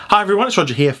Hi everyone, it's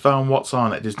Roger here from What's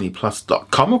On at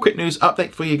DisneyPlus.com. A quick news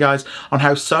update for you guys on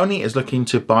how Sony is looking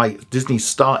to buy Disney's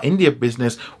Star India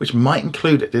business, which might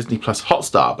include Disney Plus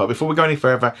Hotstar. But before we go any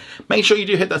further, make sure you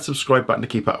do hit that subscribe button to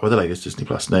keep up with the latest Disney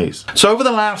Plus news. So over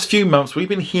the last few months, we've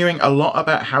been hearing a lot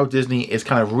about how Disney is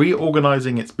kind of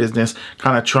reorganizing its business,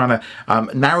 kind of trying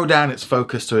to narrow down its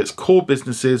focus to its core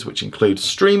businesses, which include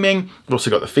streaming. We've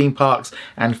also got the theme parks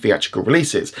and theatrical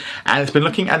releases. And it's been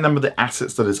looking at a number of the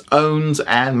assets that it owns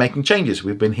and making changes.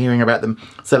 We've been hearing about them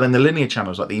selling the linear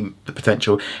channels, like the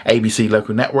potential ABC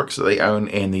local networks that they own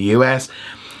in the US.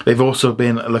 They've also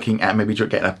been looking at maybe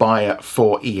getting a buyer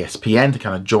for ESPN to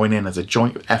kind of join in as a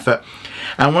joint effort.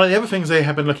 And one of the other things they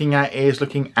have been looking at is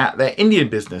looking at their Indian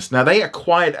business. Now, they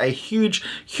acquired a huge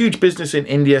business in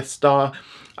India, Star,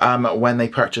 when they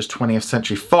purchased 20th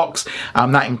Century Fox.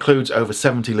 That includes over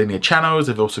 70 linear channels.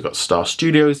 They've also got Star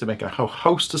Studios. They're making a whole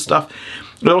host of stuff.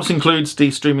 It also includes the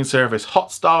streaming service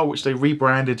Hotstar, which they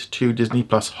rebranded to Disney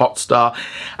Plus Hotstar.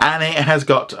 And it has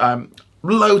got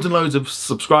loads and loads of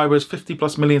subscribers, 50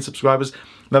 plus million subscribers.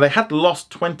 Now, they had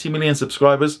lost 20 million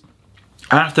subscribers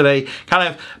after they kind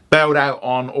of bailed out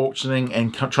on auctioning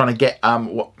and trying to get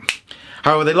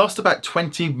However, they lost about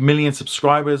 20 million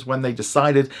subscribers when they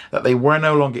decided that they were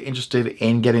no longer interested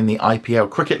in getting the IPL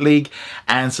Cricket League,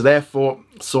 and so therefore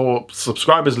saw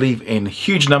subscribers leave in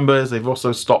huge numbers. They've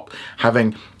also stopped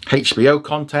having HBO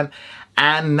content.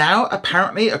 And now,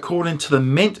 apparently, according to the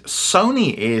Mint,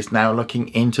 Sony is now looking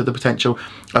into the potential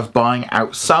of buying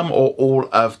out some or all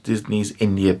of Disney's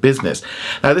India business.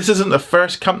 Now, this isn't the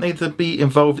first company to be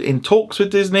involved in talks with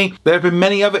Disney. There have been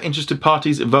many other interested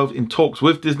parties involved in talks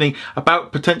with Disney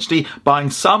about potentially buying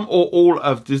some or all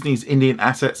of Disney's Indian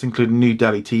assets, including New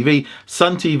Delhi TV,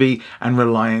 Sun TV, and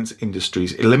Reliance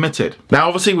Industries Limited. Now,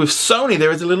 obviously, with Sony,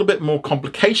 there is a little bit more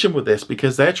complication with this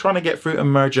because they're trying to get through a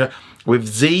merger with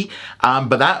Z,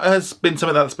 but that has been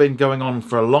something that's been going on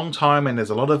for a long time, and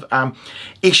there's a lot of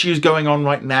issues going on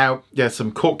right now. There's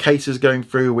some court cases going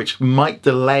through which might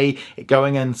delay it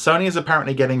going, and Sony is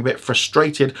apparently getting a bit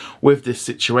frustrated with this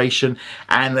situation,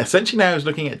 and essentially now is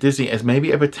looking at Disney as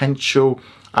maybe a potential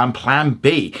plan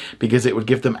B, because it would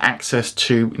give them access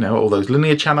to all those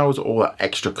linear channels, all that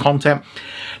extra content.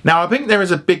 Now, I think there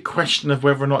is a big question of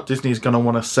whether or not Disney is going to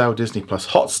want to sell Disney Plus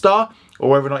Hotstar, or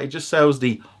whether or not it just sells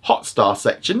the Hotstar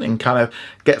section and kind of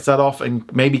gets that off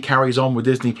and maybe carries on with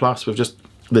Disney Plus with just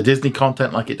the Disney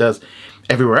content like it does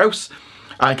everywhere else.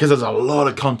 Because there's a lot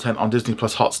of content on Disney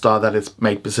Plus Hotstar that is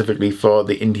made specifically for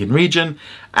the Indian region.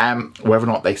 Whether or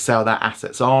not they sell that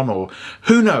assets on, or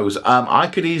who knows. I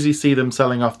could easily see them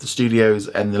selling off the studios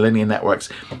and the linear networks,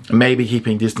 and maybe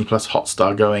keeping Disney Plus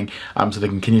Hotstar going so they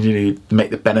can continue to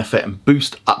make the benefit and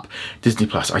boost up Disney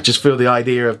Plus. I just feel the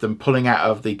idea of them pulling out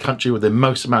of the country with the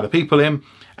most amount of people in,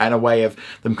 and a way of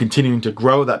them continuing to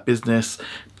grow that business,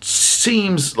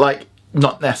 seems like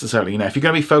not necessarily. If you're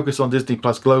going to be focused on Disney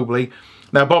Plus globally.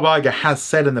 Now, Bob Iger has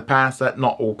said in the past that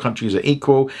not all countries are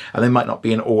equal, and they might not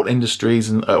be in all industries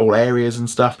and all areas and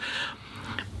stuff.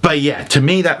 But yeah, to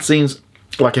me that seems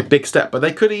like a big step. But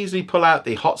they could easily pull out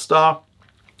the Hotstar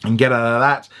and get out of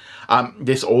that.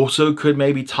 This also could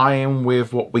maybe tie in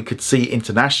with what we could see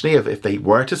internationally if they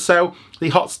were to sell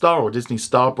the Hotstar or Disney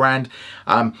Star brand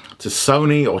to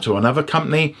Sony or to another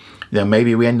company.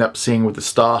 Maybe we end up seeing with the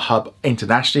Star Hub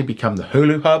internationally become the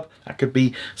Hulu Hub. That could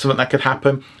be something that could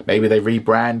happen. Maybe they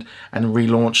rebrand and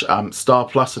relaunch Star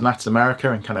Plus in Latin America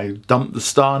and kind of dump the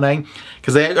Star name,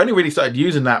 because they only really started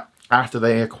using that after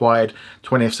they acquired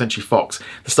 20th Century Fox.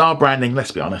 The Star branding,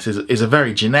 let's be honest, is a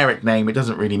very generic name. It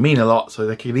doesn't really mean a lot, so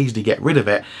they could easily get rid of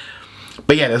it.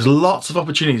 But yeah, there's lots of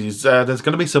opportunities. There's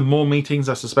going to be some more meetings,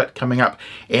 I suspect, coming up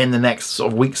in the next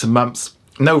sort of weeks and months.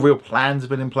 No real plans have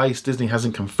been in place. Disney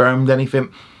hasn't confirmed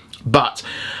anything. But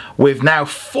with now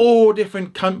 4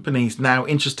 different companies now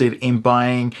interested in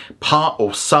buying part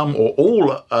or some or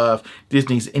all of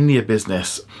Disney's India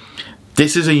business,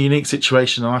 this is a unique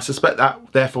situation, and I suspect that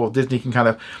therefore Disney can kind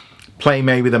of play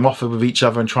maybe them off with each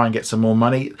other and try and get some more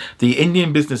money. The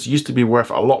Indian business used to be worth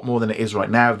a lot more than it is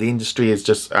right now. The industry is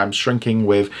just shrinking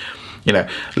with,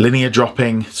 linear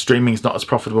dropping. Streaming is not as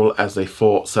profitable as they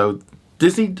thought. So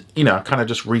Disney, kind of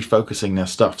just refocusing their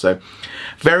stuff. So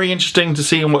very interesting to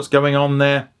see what's going on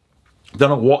there. Don't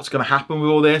know what's going to happen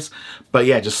with all this, but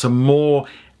yeah, just some more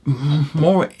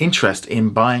interest in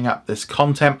buying up this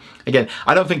content. Again,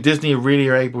 I don't think Disney really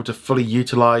are able to fully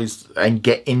utilize and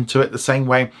get into it the same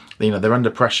way. They're under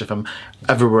pressure from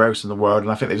everywhere else in the world,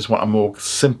 and I think they just want a more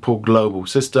simple global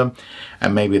system,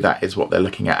 and maybe that is what they're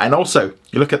looking at. And also,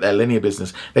 you look at their linear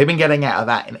business, they've been getting out of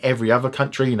that in every other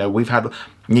country. We've had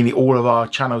nearly all of our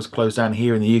channels closed down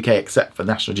here in the UK except for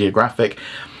National Geographic.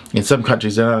 In some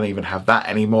countries, they don't even have that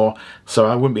anymore. So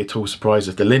I wouldn't be at all surprised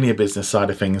if the linear business side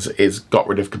of things is got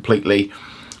rid of completely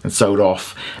and sold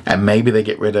off. And maybe they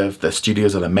get rid of the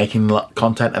studios that are making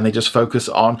content and they just focus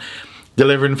on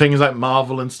delivering things like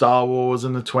Marvel and Star Wars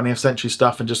and the 20th century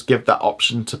stuff, and just give that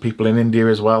option to people in India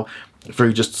as well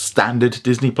through just standard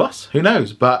Disney Plus. Who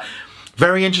knows? But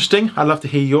very interesting. I'd love to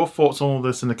hear your thoughts on all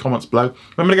this in the comments below.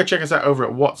 Remember to go check us out over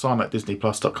at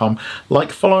whatson@disneyplus.com.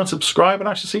 Like, follow and subscribe, and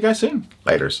I shall see you guys soon.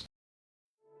 Laters.